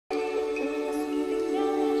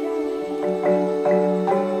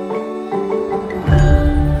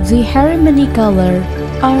The harmony colors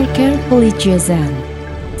are carefully chosen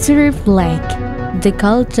to reflect the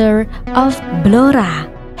culture of Blora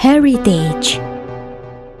heritage.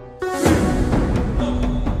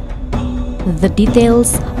 The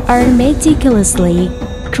details are meticulously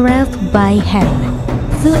crafted by hand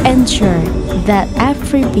to ensure that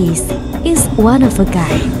every piece is one of a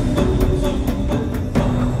kind.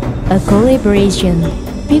 A collaboration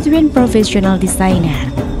between professional designer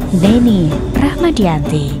Neni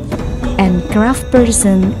Rahmadiyanti and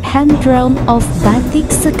craftsperson hand-drawn of Batik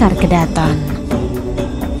Sekar Kedaton.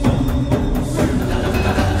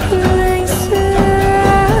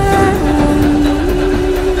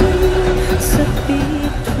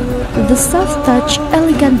 The soft-touch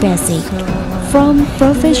elegant basic from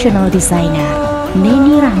professional designer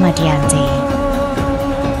Neni Rahmadiyanti.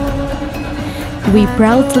 We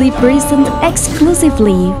proudly present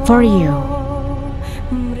exclusively for you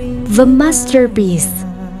the masterpiece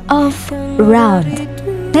of Round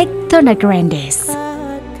Tectona Grandis.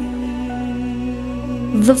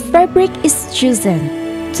 The fabric is chosen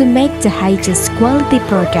to make the highest quality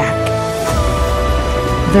product,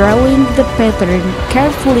 drawing the pattern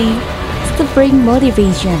carefully to bring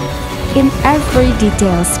motivation in every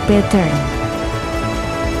detail's pattern.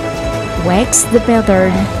 Wax the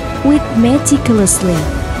pattern with meticulously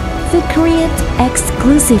to create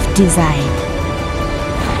exclusive design.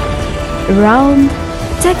 Round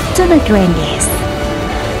Tectona Grandis,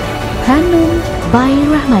 Hanum by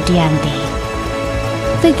Rahmadiyanti,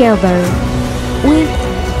 together with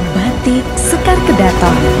Batik Sekar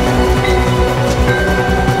Kedaton.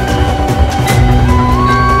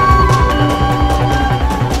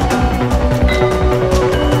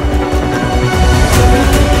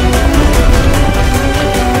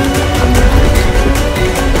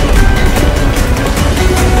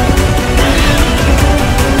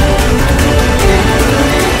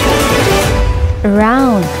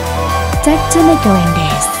 Round Tectona Grandis.